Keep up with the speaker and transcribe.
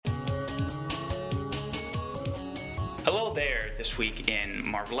Hello there, this week in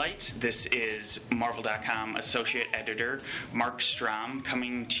Marvelites. This is Marvel.com Associate Editor Marc Strom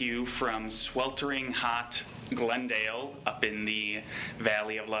coming to you from sweltering hot Glendale up in the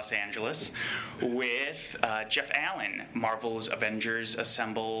Valley of Los Angeles with Jeff Allen, Marvel's Avengers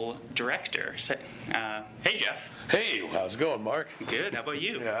Assemble director. Hey, Jeff. Hey, how's it going, Mark? Good. How about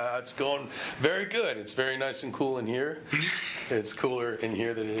you? Yeah, it's going very good. It's very nice and cool in here. It's cooler in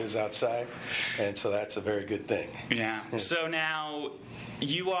here than it is outside, and so that's a very good thing. Yeah. So now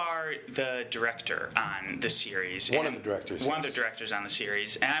you are the director on the series. One of the directors. One of the directors on the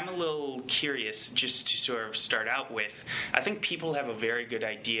series. And I'm a little curious, just to sort of start out with, I think people have a very good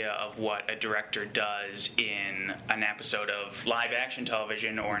idea of what a director does in an episode of live-action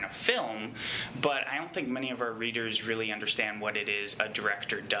television or in a film, but I don't think many of our readers really understand what it is a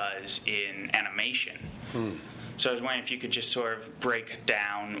director does in animation. So I was wondering if you could just sort of break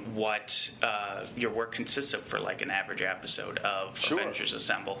down what your work consists of for like an average episode of Avengers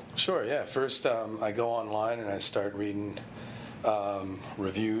Assemble. Sure, yeah. First, I go online and I start reading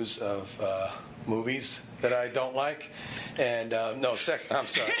reviews of movies that I don't like. And I'm sorry. I'm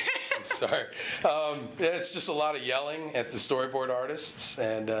sorry. It's just a lot of yelling at the storyboard artists,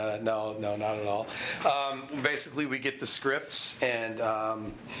 and no, not at all. Basically, we get the scripts and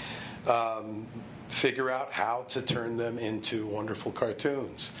figure out how to turn them into wonderful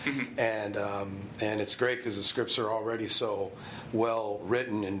cartoons. And it's great because the scripts are already so well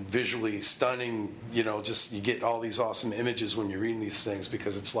written and visually stunning. You know, just you get all these awesome images when you're reading these things,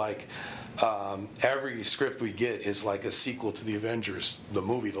 because it's like every script we get is like a sequel to the Avengers, the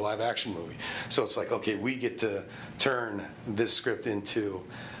movie, the live action movie. So it's like, okay, we get to turn this script into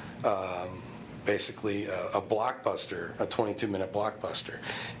basically a blockbuster, a 22-minute blockbuster.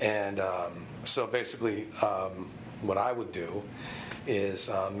 And so basically what I would do is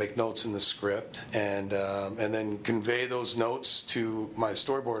make notes in the script and then convey those notes to my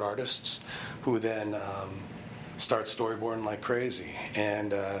storyboard artists, who then start storyboarding like crazy.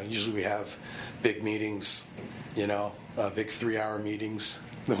 And usually we have big meetings, big 3-hour meetings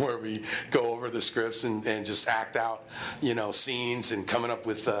where we go over the scripts and just act out, scenes and coming up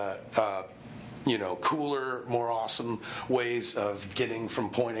with cooler, more awesome ways of getting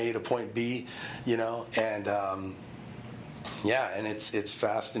from point A to point B, and and it's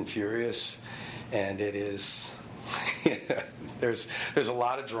fast and furious, and it is. There's a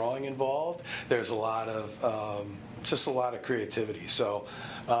lot of drawing involved. There's a lot of just a lot of creativity. So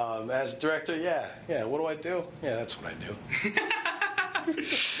as a director, what do I do? Yeah, that's what I do.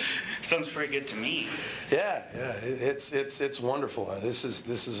 Sounds pretty good to me. Yeah, it's wonderful. This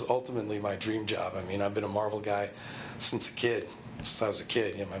is ultimately my dream job. I mean, I've been a Marvel guy since I was a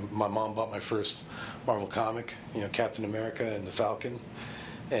kid. My mom bought my first Marvel comic, Captain America and the Falcon,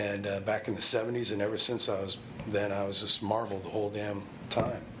 and back in the '70s. And ever since I was just Marvel the whole damn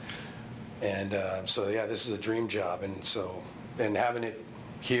time. And this is a dream job. And having it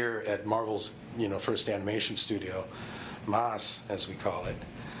here at Marvel's first animation studio, MAS, as we call it,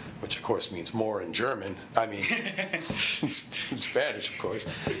 which of course means more in German. I mean, in Spanish, of course.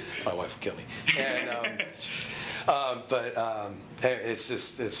 My wife will kill me. And, it's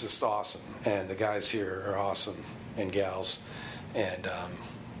just awesome. And the guys here are awesome, and gals. And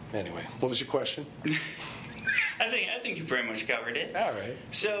anyway, what was your question? I think you pretty much covered it. All right.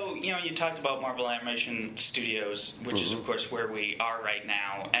 So, you talked about Marvel Animation Studios, which is, of course, where we are right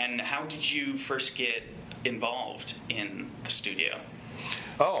now. And how did you first get involved in the studio?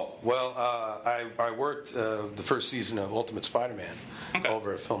 Oh, well, I worked the first season of Ultimate Spider-Man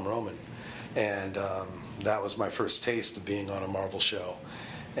over at Film Roman. And that was my first taste of being on a Marvel show.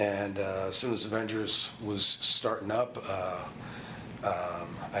 And as soon as Avengers was starting up,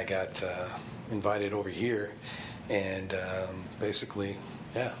 I got invited over here. And basically,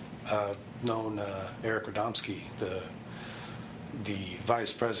 known Eric Radomski, the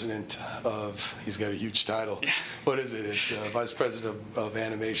vice president of, he's got a huge title. Yeah. What is it? It's vice president of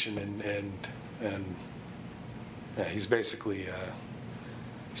animation, and he's basically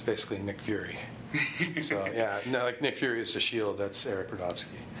Nick Fury. So like Nick Fury is to S.H.I.E.L.D., that's Eric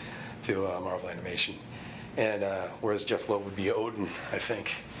Radomski to Marvel Animation, and whereas Jeff Loeb would be Odin, I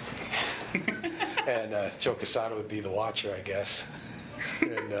think, and Joe Quesada would be the Watcher, I guess,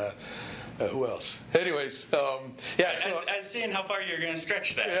 and. Who else? Anyways, I was seeing how far you're going to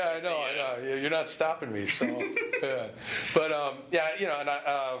stretch that. Yeah, I know. You're not stopping me, so yeah. But and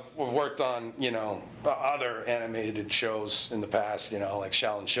I worked on other animated shows in the past, like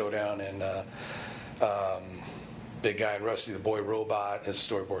Shaolin Showdown and Big Guy and Rusty the Boy Robot as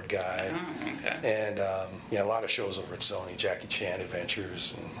storyboard guy. Oh, okay. And a lot of shows over at Sony, Jackie Chan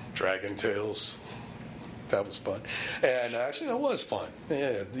Adventures and Dragon Tales. that was fun. And actually, that was fun.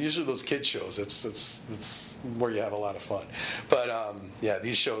 Yeah, usually those kid shows, it's where you have a lot of fun. But yeah,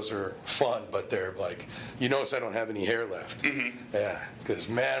 these shows are fun, but they're like, you notice I don't have any hair left. Mm-hmm. Yeah, because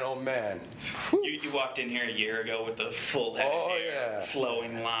man, oh man. You walked in here a year ago with a full head of hair,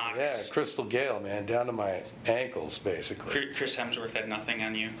 flowing locks. Yeah, Crystal Gale, man, down to my ankles, basically. Chris Hemsworth had nothing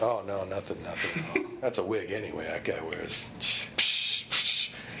on you? Oh, no, nothing. Oh, that's a wig anyway that guy wears.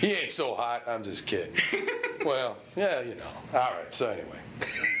 He ain't so hot, I'm just kidding. Well, yeah, you know. All right, so anyway.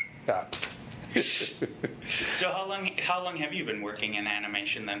 So how long have you been working in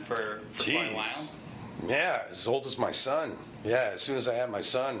animation then? For quite a while? Yeah, as old as my son. Yeah, as soon as I had my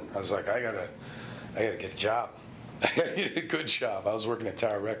son, I was like, I gotta get a job. I gotta get a good job. I was working at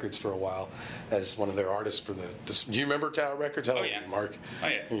Tower Records for a while as one of their artists for the. Do you remember Tower Records? How old are you, Mark? Oh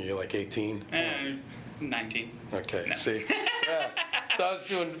yeah. You're like 18. 19. Okay. No. See. Yeah. So I was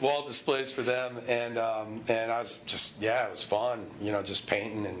doing wall displays for them, and I was just it was fun, you know, just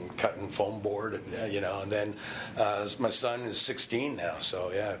painting and cutting foam board, and, you know, and then my son is 16 now,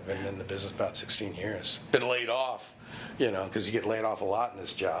 so yeah, I've been in the business about 16 years. Been laid off, you know, because you get laid off a lot in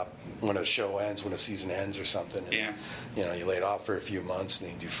this job when a show ends, when a season ends or something. And, yeah. You know, you laid off for a few months, and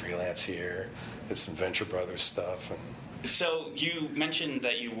then you do freelance here, did some Venture Brothers stuff, and. So you mentioned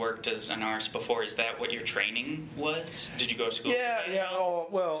that you worked as an artist before. Is that what your training was? Did you go to school? Yeah. Oh,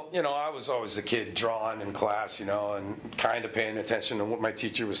 well, you know, I was always a kid drawing in class, you know, and kind of paying attention to what my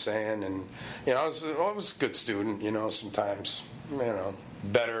teacher was saying, and you know, I was a good student, you know. Sometimes, you know,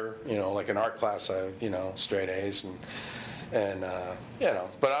 better, you know, like in art class, you know, straight A's and you know,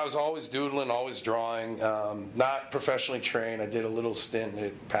 but I was always doodling, always drawing. Not professionally trained. I did a little stint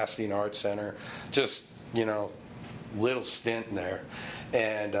at Pasadena Art Center, just, you know. Little stint in there,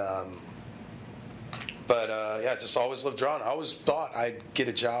 and yeah, just always loved drawing. I always thought I'd get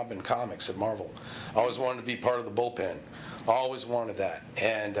a job in comics at Marvel. I always wanted to be part of the bullpen. I always wanted that,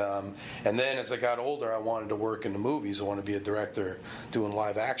 and then as I got older, I wanted to work in the movies. I wanted to be a director doing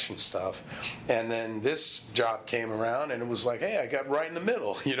live action stuff, and then this job came around, and it was like, hey, I got right in the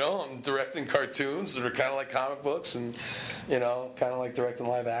middle. You know, I'm directing cartoons that are kind of like comic books, and you know, kind of like directing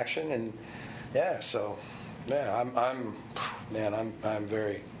live action, and yeah, so. Yeah, I'm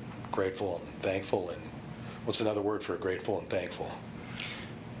very grateful and thankful. And what's another word for grateful and thankful?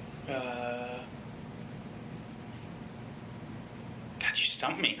 God, you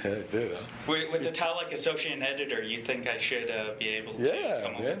stumped me. Yeah, I did. Huh? With the title like associate editor, you think I should be able to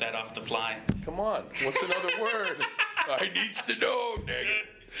come up with that off the fly? Come on, what's another word? I needs to know, nigga.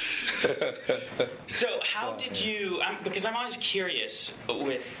 So how did you, because I'm always curious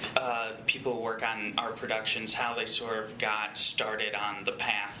with people who work on art productions, how they sort of got started on the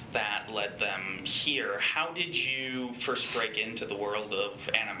path that led them here. How did you first break into the world of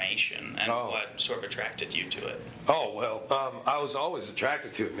animation, and what sort of attracted you to it? Oh, well, I was always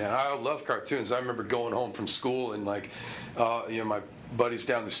attracted to it, man. I love cartoons. I remember going home from school and, like, you know, my buddies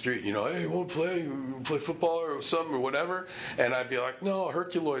down the street, you know, hey, you want to play football or something or whatever? And I'd be like, no,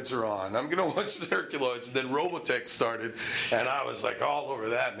 Herculoids are on. I'm going to watch the Herculoids. And then Robotech started, and I was like all over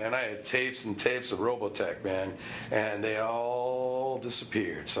that, man. I had tapes and tapes of Robotech, man, and they all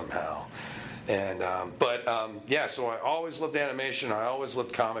disappeared somehow. And yeah, so I always loved animation. I always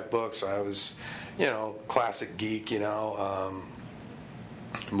loved comic books. I was, you know, classic geek, you know,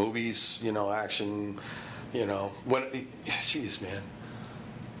 movies, you know, action, you know, jeez, man.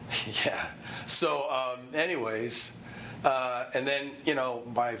 Yeah. So, anyways, and then, you know,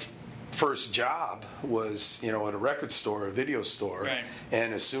 my first job was, you know, at a record store, a video store. Right.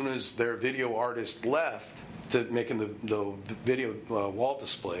 And as soon as their video artist left to making the video wall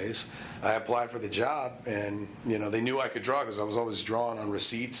displays, I applied for the job, and, you know, they knew I could draw because I was always drawing on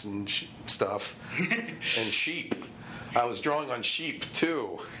receipts and stuff and sheep. I was drawing on sheep,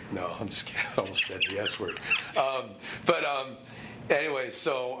 too. No, I'm just kidding. I almost said the S word. Anyway,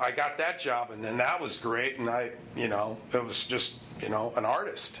 so I got that job, and then that was great, and I, you know, it was just, you know, an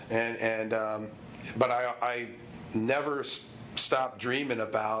artist. But I never stopped dreaming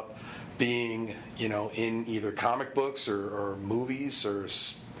about being, you know, in either comic books or movies, or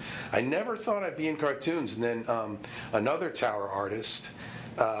I never thought I'd be in cartoons. And then another Tower artist,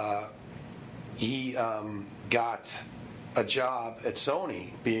 he got a job at Sony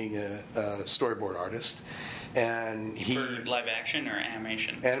being a storyboard artist, and he for live action or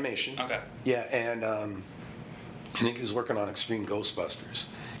animation. Animation. Okay. Yeah, and I think he was working on Extreme Ghostbusters.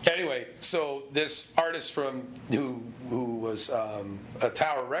 Anyway, so this artist who was a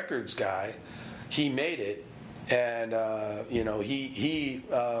Tower Records guy, he made it, and you know, he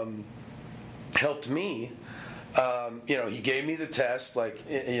helped me He gave me the test,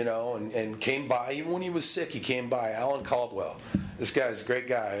 and came by. Even when he was sick, he came by. Alan Caldwell. This guy's a great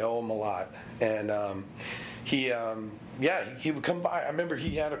guy. I owe him a lot. And he would come by. I remember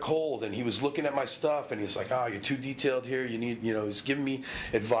he had a cold, and he was looking at my stuff, and he's like, "Oh, you're too detailed here. You need, he's giving me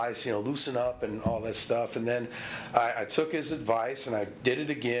advice, loosen up and all that stuff." And then I took his advice, and I did it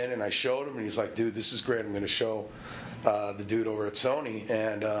again, and I showed him, and he's like, "Dude, this is great. I'm going to show the dude over at Sony."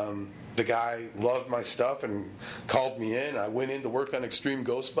 And the guy loved my stuff and called me in. I went in to work on Extreme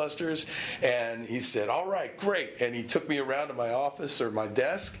Ghostbusters, and he said, "All right, great." And he took me around to my office or my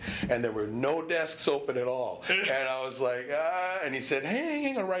desk, and there were no desks open at all. And I was like, and he said, "Hey,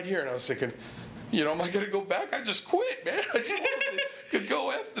 hang on right here." And I was thinking, am I going to go back? I just quit, man. I told them they could go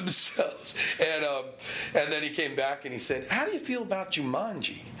F themselves. And then he came back and he said, "How do you feel about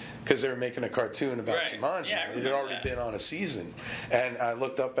Jumanji?" Because they were making a cartoon about Jumanji. Yeah, it had already been on a season. And I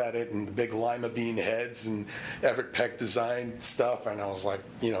looked up at it, and the big lima bean heads and Everett Peck designed stuff, and I was like,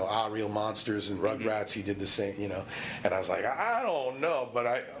 Real Monsters and Rugrats, he did the same, And I was like, I don't know,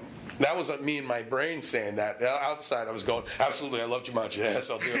 but that was me in my brain saying that. Outside, I was going, absolutely, I love Jumanji.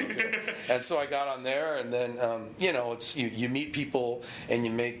 Yes, I'll do it. And so I got on there, and then, it's you meet people, and you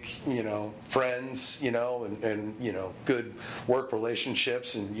make, friends, and good work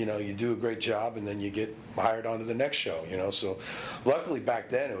relationships, and, you do a great job, and then you get hired onto the next show, So luckily back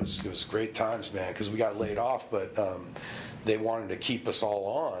then, it was great times, man, because we got laid off, but they wanted to keep us all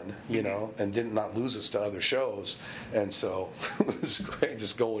on, and did not lose us to other shows. And so it was great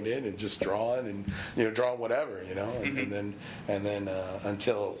just going in and just drawing and, drawing whatever, and then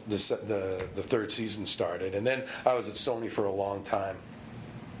until the third season started. And then I was at Sony for a long time.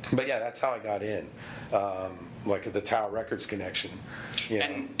 But yeah, that's how I got in, like at the Tower Records connection.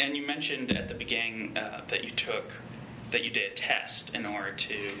 And you mentioned at the beginning that you did a test in order to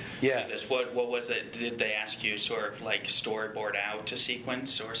do this. What was it? Did they ask you sort of like storyboard out a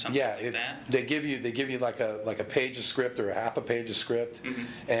sequence or something like that? They give you like a page of script or a half a page of script,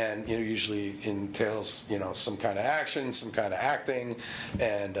 and usually entails some kind of action, some kind of acting,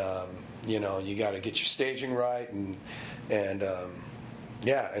 and you got to get your staging right and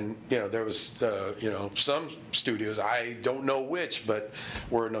there was some studios, I don't know which, but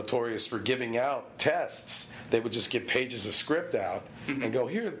were notorious for giving out tests. They would just get pages of script out and go,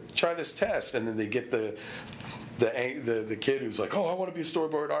 "Here, try this test," and then they get the kid who's like, "Oh, I want to be a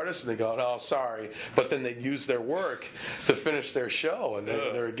storyboard artist," and they go, "No, sorry," but then they'd use their work to finish their show, and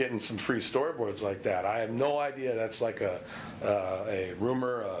they were getting some free storyboards like that. I have no idea. That's like a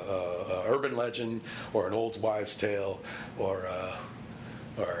rumor, a urban legend, or an old wives' tale, or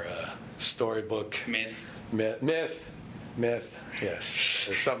storybook myth, yes,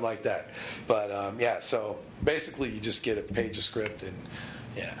 or something like that. But so basically you just get a page of script and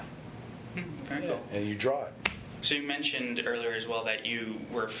very cool. And you draw it. So you mentioned earlier as well that you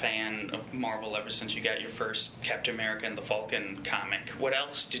were a fan of Marvel ever since you got your first Captain America and the Falcon comic. What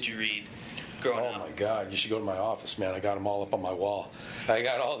else did you read growing up? Oh my God, you should go to my office, man. I got them all up on my wall. I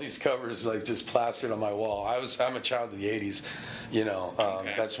got all these covers like just plastered on my wall. I'm a child of the 80s,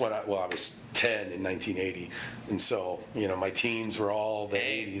 That's when I was 10 in 1980, and so my teens were all the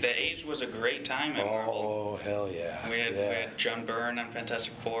 80s. The 80s was a great time at Marvel. Oh hell yeah! We had John Byrne on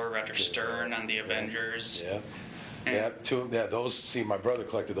Fantastic Four, Roger Stern on the Avengers. Those. See, my brother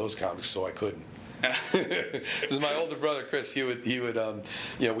collected those comics, so I couldn't. This is my older brother Chris. He would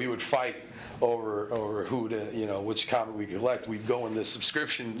we would fight over who to which comic we collect. We'd go in the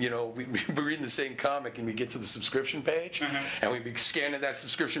subscription. We'd be reading the same comic, and we get to the subscription page, and we'd be scanning that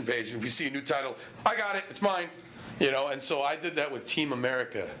subscription page, and if we see a new title, I got it, it's mine. And so I did that with Team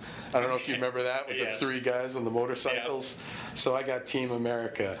America. I don't know if you remember that with the three guys on the motorcycles. Yep. So I got Team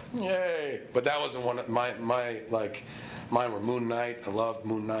America. Yay! But that wasn't one of mine were Moon Knight. I loved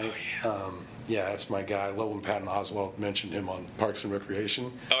Moon Knight. Oh, that's my guy. I love when Patton Oswalt mentioned him on Parks and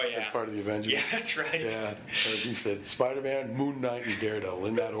Recreation. Oh, yeah. As part of the Avengers. Yeah, that's right. Yeah. He said Spider-Man, Moon Knight, and Daredevil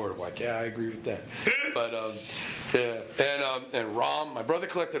in that order. I'm like, I agree with that. But, and Rom. My brother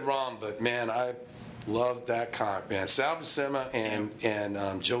collected Rom, but, man, I loved that comic, man. Sal Buscema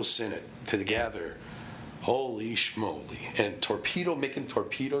and Joe Sinnott together. Holy schmoly. And Torpedo making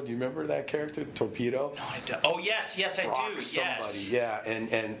Torpedo. Do you remember that character, Torpedo? No, I don't. Oh, yes, I do. Somebody. Yes.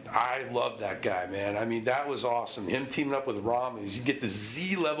 And I love that guy, man. I mean, that was awesome. Him teaming up with Rom, is you get the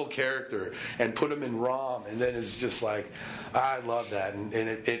Z-level character and put him in Rom, and then it's just like, I love that. And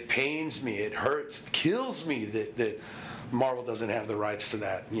it pains me, it hurts, kills me that Marvel doesn't have the rights to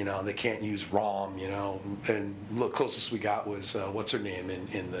that, they can't use ROM, and the closest we got was, what's her name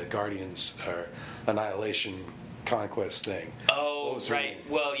in the Guardians, or Annihilation conquest thing. Oh, right.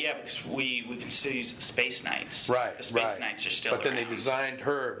 Well, yeah, because we can still use the Space Knights. Right. The Space Knights are still But then around. they designed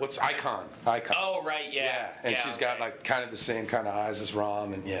her. What's Icon? Oh, right. Yeah. And she's got like kind of the same kind of eyes as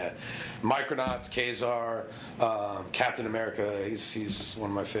Rom, and Micronauts, Kazar, Captain America. He's one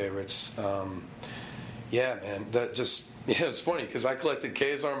of my favorites. Man, that just. Yeah, it's funny because I collected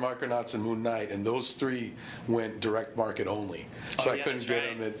Kazar, Micronauts, and Moon Knight, and those three went direct market only. So I couldn't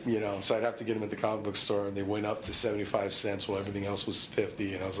get them at, so I'd have to get them at the comic book store, and they went up to 75 cents while everything else was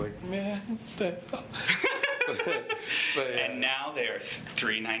 50, and I was like, man, what the hell? But, and now they're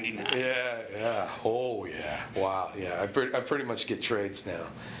 $3.99. Yeah. Oh, yeah. Wow. Yeah, I pretty much get trades now.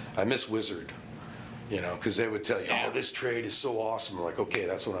 I miss Wizard. Because they would tell you, oh, this trade is so awesome. I'm like, okay,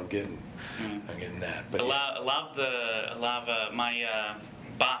 that's what I'm getting. I'm getting that. But my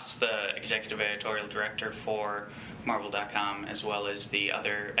boss, the executive editorial director for Marvel.com, as well as the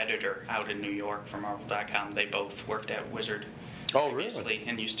other editor out in New York for Marvel.com, they both worked at Wizard. Previously, really?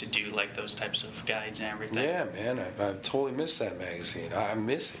 And used to do like those types of guides and everything. Yeah, man, I totally miss that magazine. I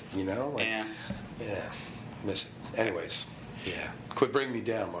miss it. Yeah, miss it. Anyways. Yeah. Quit bringing me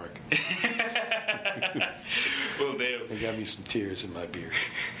down, Mark. Will do. You got me some tears in my beer.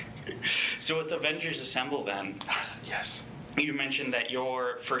 So with Avengers Assemble then. Yes. You mentioned that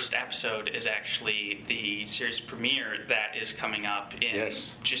your first episode is actually the series premiere that is coming up in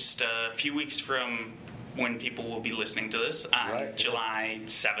just a few weeks from when people will be listening to this on July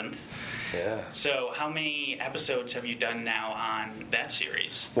 7th. Yeah. So how many episodes have you done now on that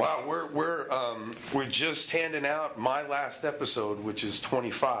series? Wow, we're just handing out my last episode, which is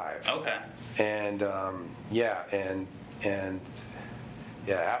 25. Okay. And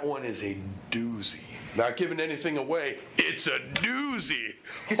that one is a doozy. Not giving anything away, it's a doozy.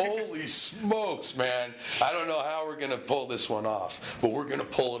 Holy smokes, man. I don't know how we're going to pull this one off, but we're going to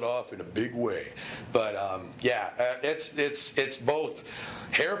pull it off in a big way. But it's both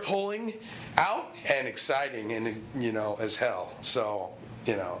hair pulling out and exciting and as hell. So,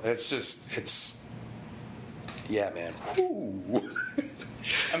 it's man. Ooh.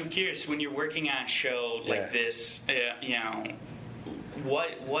 I'm curious, when you're working on a show like this,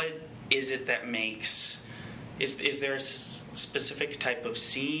 what is it that makes... Is there a specific type of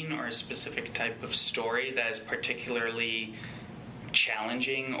scene or a specific type of story that is particularly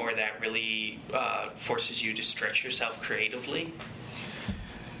challenging or that really forces you to stretch yourself creatively?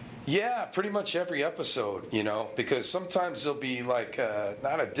 Yeah, pretty much every episode, because sometimes there'll be like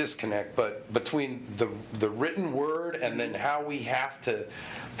not a disconnect, but between the written word and then how we have to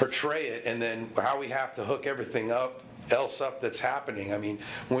portray it, and then how we have to hook everything else up that's happening. I mean,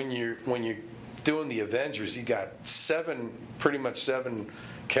 when you're doing the Avengers, you got pretty much seven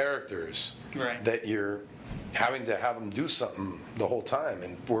characters that you're having to have them do something the whole time,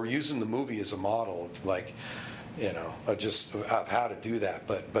 and we're using the movie as a model of just of how to do that.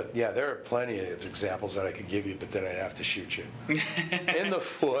 But yeah, there are plenty of examples that I could give you, but then I'd have to shoot you in the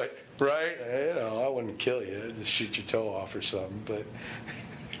foot, right? I wouldn't kill you, I'd just shoot your toe off or something, but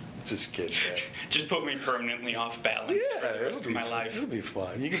just kidding. Man. Just put me permanently off balance for the rest of my life. It'll be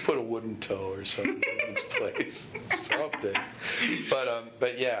fun. You can put a wooden toe or something in its place, something.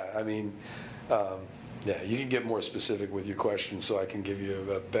 But yeah, I mean, you can get more specific with your question so I can give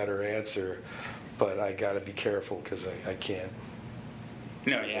you a better answer. But I got to be careful because I can't.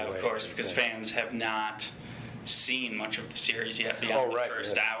 No, yeah, of course, because fans have not seen much of the series yet beyond the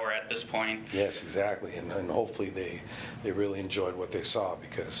first hour at this point. Yes, exactly, and hopefully they really enjoyed what they saw,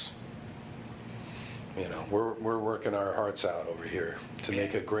 because we're working our hearts out over here to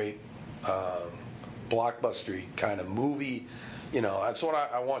make a great blockbustery kind of movie. That's what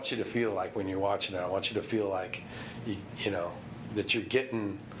I want you to feel like when you're watching it. I want you to feel like that you're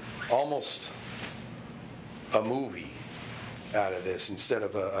getting almost a movie out of this instead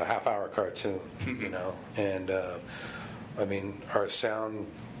of a half-hour cartoon, And I mean, our sound,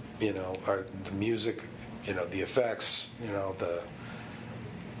 the music, the effects, the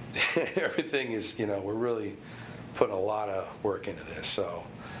everything is, we're really putting a lot of work into this. So,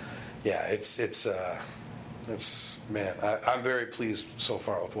 yeah, it's man, I'm very pleased so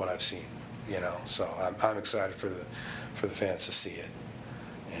far with what I've seen, So I'm excited for the fans to see it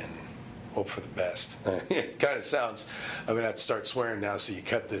and hope for the best. It kind of sounds, I'm going to have to start swearing now, so you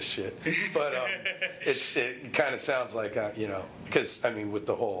cut this shit. But it kind of sounds like, because, I mean, with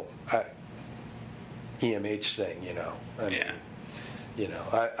the whole EMH thing, I mean,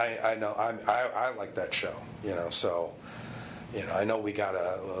 I know, I like that show, so, I know we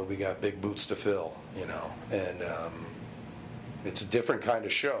got big boots to fill, and it's a different kind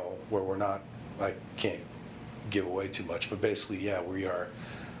of show where we're not, I can't give away too much, but basically, we are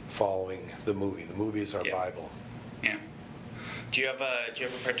following the movie. The movie is our Bible. Yeah. Do you have a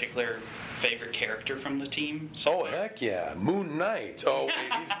particular favorite character from the team? Oh, heck yeah. Moon Knight. Oh, wait,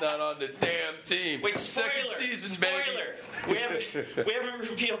 he's not on the damn team. Wait, spoiler! Second season, Spoiler! baby. We haven't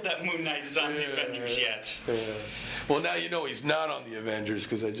revealed that Moon Knight is on the Avengers yet. Yeah. Well, now you know he's not on the Avengers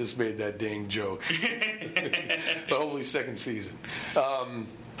because I just made that dang joke. But hopefully second season.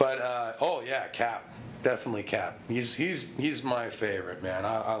 Oh, yeah, Cap. Definitely Cap. He's my favorite, man.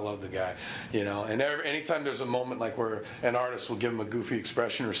 I love the guy, you know. And anytime there's a moment like where an artist will give him a goofy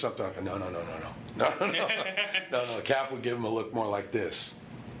expression or something, I go, no. Cap would give him a look more like this.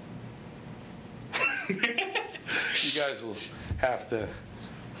 You guys will have to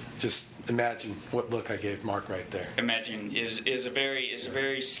just imagine what look I gave Mark right there. Imagine is a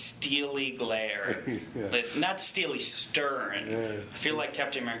very steely glare. Yeah. Not steely, stern. Yeah. I feel like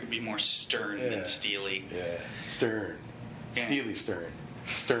Captain America would be more stern than steely. Yeah, stern. Yeah. Steely stern.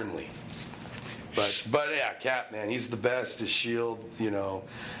 Sternly. But yeah, Cap, man, he's the best. His shield, you know.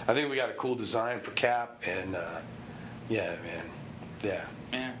 I think we got a cool design for Cap, and yeah, man. Yeah.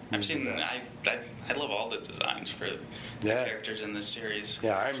 Yeah, I've seen. I love all the designs for the characters in this series.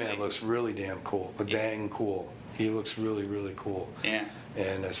 Yeah, Iron Man looks really damn cool. Dang cool. He looks really, really cool. Yeah.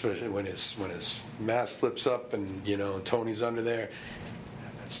 And especially when his mask flips up and you know Tony's under there.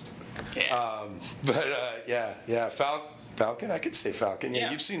 That's yeah. Yeah. Falcon. I could say Falcon.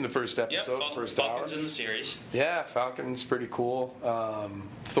 Yeah, you've seen the first episode, first hour. Falcon's in the series. Yeah, Falcon's pretty cool.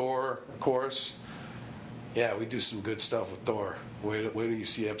 Thor, of course. Yeah, we do some good stuff with Thor. Wait till you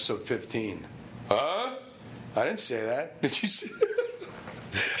see episode 15. Huh? I didn't say that. Did you see?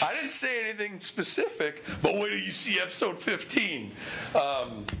 I didn't say anything specific, but wait till you see episode 15.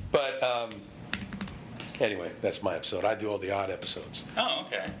 Anyway, that's my episode. I do all the odd episodes. Oh,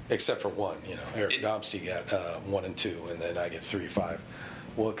 okay. Except for one, you know. Eric Domsky got 1 and 2, and then I get 3, 5.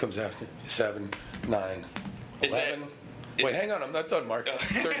 What comes after? 7, 9, 11. Wait, hang on. I'm not done, Mark.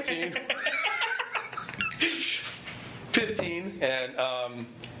 13. 15, and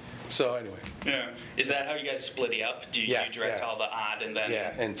so anyway. Yeah. Is that how you guys split it up? Do you direct all the odd and then?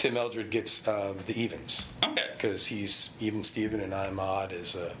 Yeah, and Tim Eldred gets the evens. Okay. Because he's even Steven and I'm odd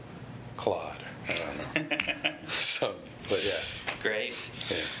as a Claude. I don't know. So, but yeah. Great.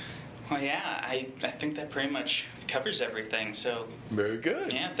 Yeah. Well, yeah, I think that pretty much covers everything. So very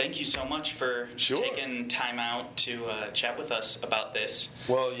good. Yeah, thank you so much for taking time out to chat with us about this.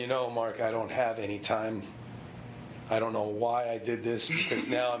 Well, you know, Mark, I don't have any time. I don't know why I did this because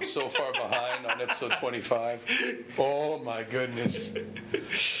now I'm so far behind on episode 25. Oh my goodness!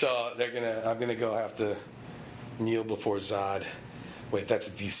 So I'm gonna go have to kneel before Zod. Wait, that's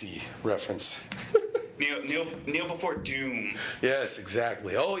a DC reference. Kneel before Doom. Yes,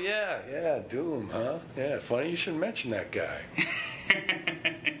 exactly. Oh yeah, Doom, huh? Yeah, funny you should mention that guy.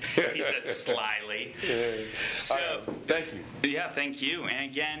 He says slyly. Yeah. So, thank you. Yeah, thank you. And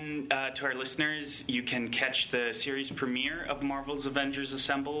again, to our listeners, you can catch the series premiere of Marvel's Avengers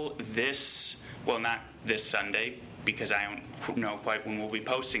Assemble not this Sunday, because I don't know quite when we'll be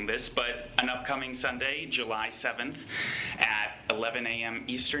posting this, but an upcoming Sunday, July 7th, at 11 a.m.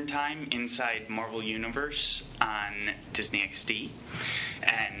 Eastern Time, inside Marvel Universe on Disney XD.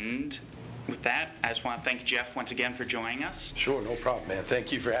 And with that, I just want to thank Jeff once again for joining us. Sure, no problem, man.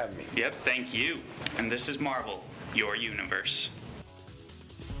 Thank you for having me. Yep, thank you. And this is Marvel, your universe.